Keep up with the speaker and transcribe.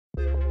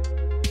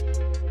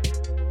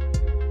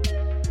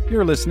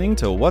You're listening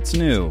to What's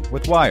New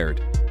with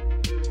Wired.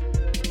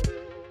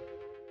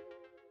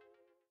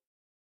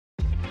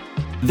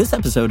 This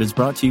episode is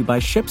brought to you by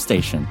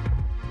ShipStation.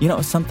 You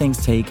know, some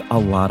things take a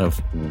lot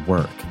of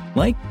work,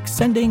 like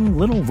sending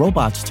little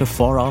robots to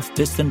far-off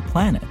distant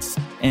planets.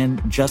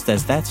 And just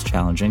as that's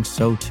challenging,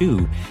 so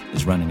too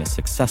is running a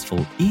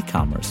successful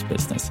e-commerce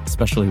business,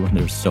 especially when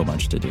there's so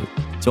much to do.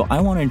 So I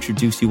want to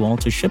introduce you all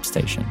to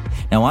ShipStation.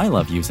 Now, I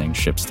love using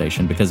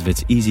ShipStation because of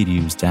its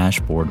easy-to-use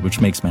dashboard,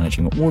 which makes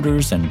managing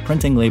orders and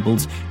printing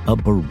labels a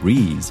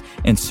breeze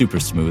and super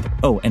smooth.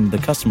 Oh, and the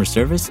customer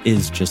service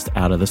is just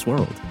out of this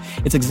world.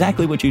 It's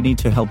exactly what you need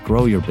to help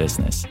grow your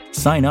business.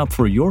 Sign up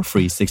for your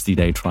free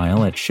 60-day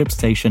trial at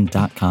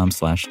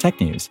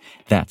shipstation.com/technews.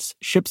 That's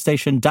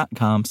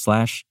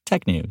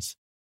shipstation.com/technews.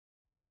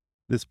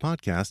 This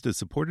podcast is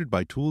supported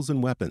by Tools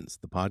and Weapons,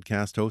 the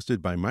podcast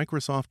hosted by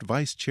Microsoft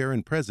Vice Chair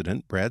and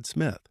President Brad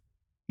Smith.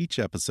 Each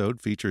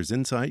episode features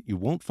insight you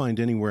won't find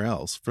anywhere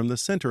else from the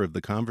center of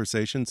the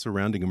conversation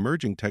surrounding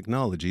emerging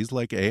technologies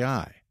like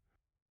AI.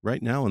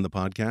 Right now on the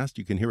podcast,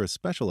 you can hear a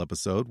special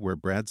episode where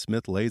Brad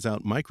Smith lays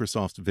out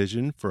Microsoft's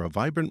vision for a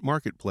vibrant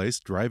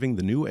marketplace driving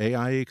the new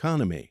AI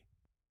economy.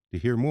 To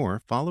hear more,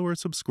 follow or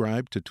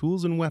subscribe to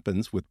Tools and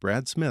Weapons with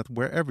Brad Smith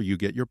wherever you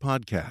get your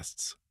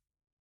podcasts.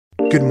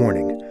 Good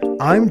morning.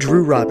 I'm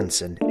Drew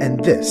Robinson,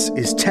 and this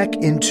is Tech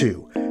in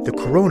 2, the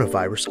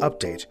coronavirus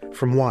update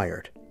from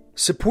Wired.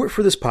 Support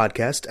for this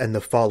podcast and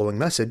the following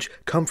message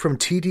come from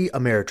TD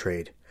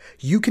Ameritrade.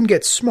 You can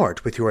get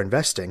smart with your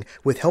investing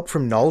with help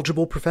from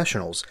knowledgeable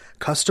professionals,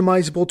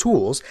 customizable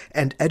tools,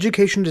 and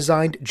education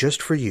designed just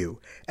for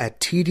you at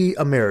TD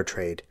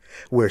Ameritrade,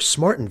 where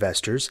smart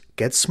investors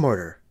get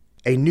smarter.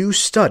 A new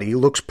study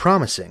looks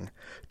promising.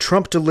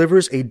 Trump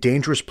delivers a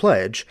dangerous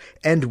pledge,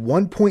 and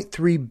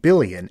 1.3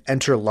 billion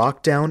enter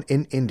lockdown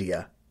in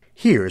India.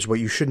 Here's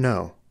what you should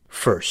know.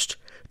 First,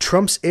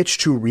 Trump's itch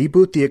to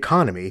reboot the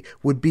economy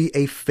would be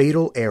a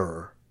fatal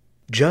error.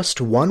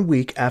 Just 1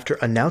 week after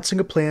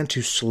announcing a plan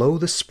to slow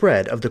the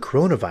spread of the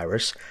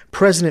coronavirus,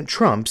 President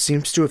Trump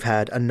seems to have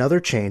had another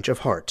change of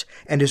heart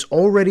and is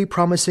already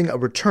promising a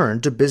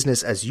return to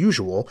business as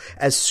usual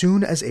as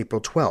soon as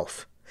April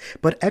 12th.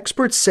 But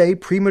experts say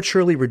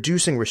prematurely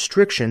reducing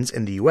restrictions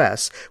in the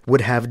U.S.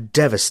 would have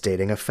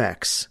devastating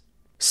effects.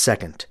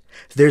 Second,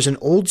 there's an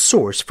old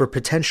source for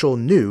potential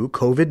new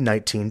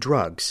COVID-19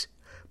 drugs: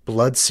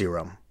 blood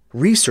serum.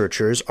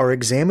 Researchers are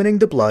examining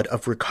the blood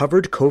of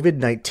recovered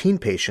COVID-19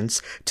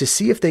 patients to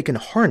see if they can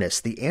harness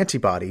the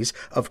antibodies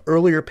of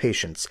earlier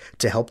patients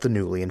to help the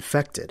newly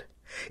infected.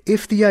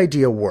 If the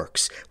idea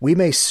works, we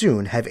may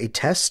soon have a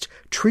test,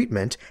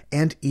 treatment,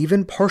 and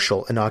even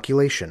partial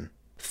inoculation.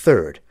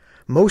 Third,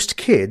 most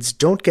kids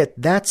don't get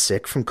that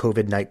sick from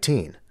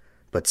COVID-19,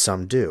 but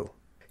some do.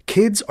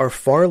 Kids are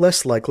far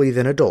less likely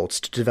than adults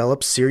to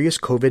develop serious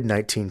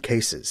COVID-19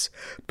 cases,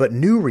 but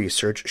new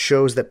research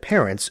shows that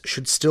parents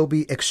should still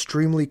be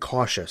extremely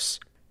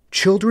cautious.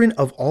 Children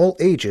of all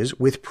ages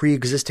with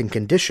pre-existing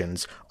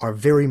conditions are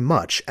very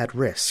much at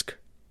risk.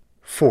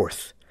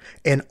 Fourth,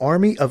 an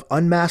army of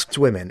unmasked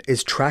women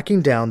is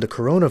tracking down the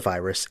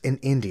coronavirus in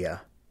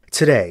India.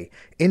 Today,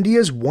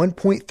 India's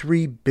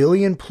 1.3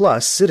 billion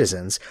plus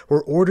citizens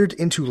were ordered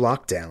into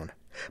lockdown.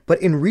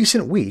 But in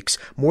recent weeks,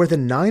 more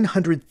than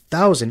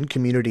 900,000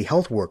 community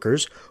health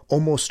workers,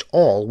 almost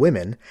all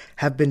women,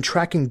 have been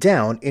tracking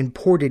down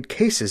imported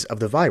cases of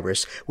the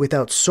virus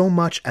without so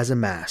much as a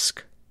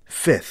mask.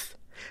 Fifth,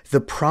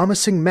 the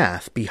promising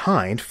math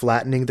behind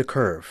flattening the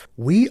curve.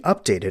 We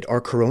updated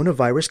our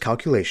coronavirus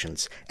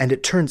calculations, and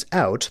it turns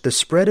out the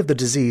spread of the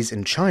disease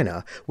in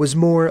China was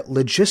more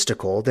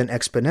logistical than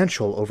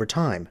exponential over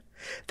time.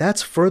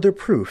 That's further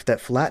proof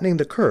that flattening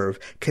the curve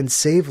can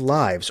save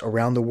lives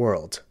around the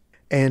world.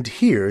 And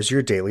here's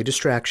your daily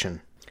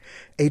distraction.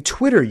 A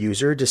Twitter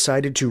user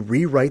decided to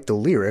rewrite the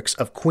lyrics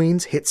of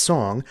Queen's hit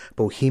song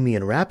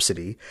Bohemian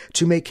Rhapsody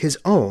to make his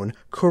own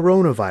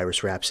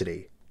coronavirus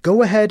rhapsody.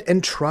 Go ahead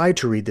and try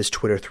to read this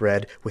Twitter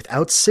thread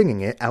without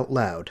singing it out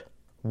loud.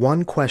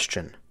 One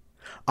question.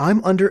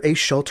 I'm under a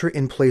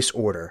shelter-in-place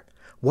order.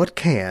 What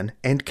can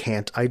and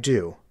can't I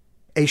do?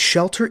 A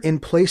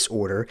shelter-in-place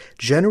order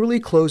generally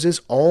closes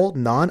all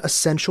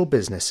non-essential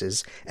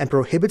businesses and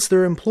prohibits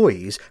their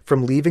employees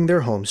from leaving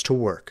their homes to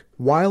work.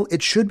 While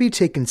it should be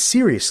taken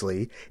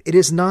seriously, it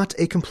is not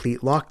a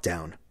complete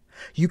lockdown.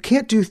 You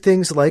can't do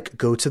things like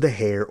go to the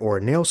hair or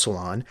nail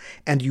salon,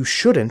 and you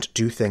shouldn't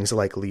do things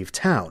like leave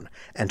town,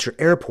 enter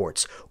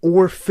airports,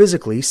 or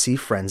physically see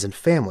friends and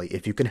family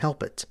if you can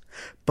help it.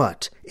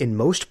 But in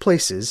most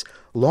places,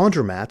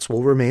 laundromats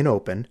will remain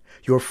open,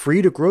 you're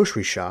free to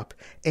grocery shop,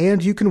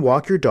 and you can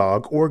walk your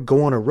dog or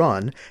go on a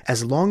run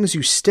as long as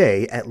you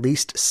stay at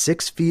least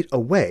 6 feet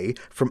away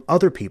from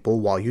other people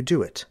while you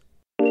do it.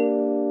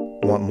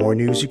 Want more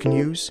news you can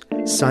use?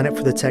 Sign up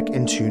for the Tech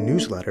in 2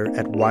 newsletter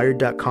at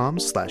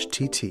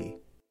wired.com/TT.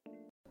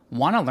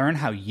 Want to learn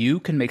how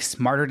you can make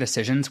smarter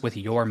decisions with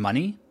your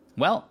money?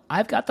 Well,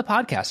 I've got the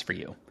podcast for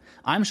you.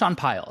 I'm Sean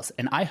Piles,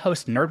 and I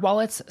host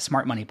NerdWallet's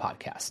Smart Money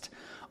Podcast.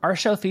 Our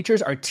show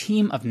features our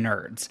team of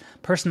nerds,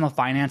 personal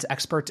finance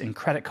experts in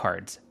credit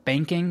cards,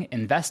 banking,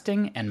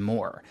 investing, and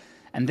more.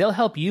 And they'll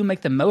help you make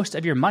the most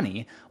of your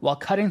money while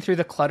cutting through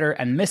the clutter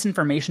and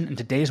misinformation in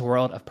today's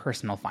world of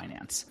personal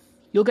finance.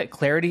 You'll get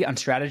clarity on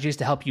strategies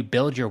to help you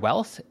build your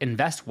wealth,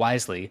 invest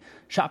wisely,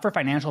 shop for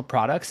financial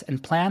products,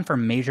 and plan for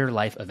major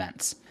life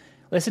events.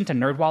 Listen to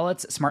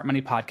NerdWallet's Smart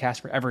Money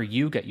Podcast wherever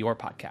you get your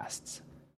podcasts.